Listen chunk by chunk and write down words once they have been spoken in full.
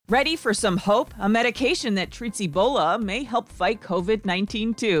Ready for some hope? A medication that treats Ebola may help fight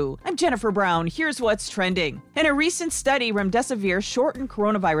COVID-19 too. I'm Jennifer Brown. Here's what's trending. In a recent study, remdesivir shortened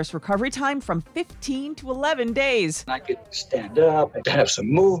coronavirus recovery time from 15 to 11 days. I could stand up, I could have some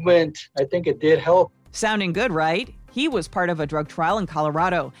movement. I think it did help. Sounding good, right? He was part of a drug trial in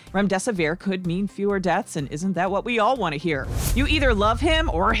Colorado. Remdesivir could mean fewer deaths, and isn't that what we all want to hear? You either love him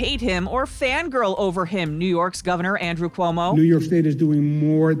or hate him or fangirl over him, New York's Governor Andrew Cuomo. New York State is doing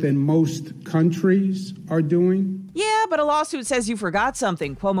more than most countries are doing. Yeah, but a lawsuit says you forgot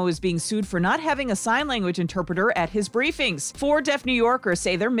something. Cuomo is being sued for not having a sign language interpreter at his briefings. 4 deaf New Yorkers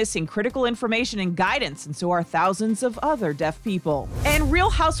say they're missing critical information and guidance, and so are thousands of other deaf people. And Real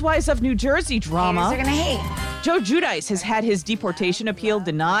Housewives of New Jersey drama. Haters are gonna hate. Joe Giudice has had his deportation appeal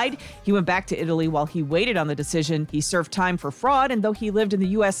denied. He went back to Italy while he waited on the decision. He served time for fraud, and though he lived in the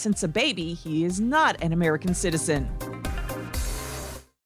U.S. since a baby, he is not an American citizen.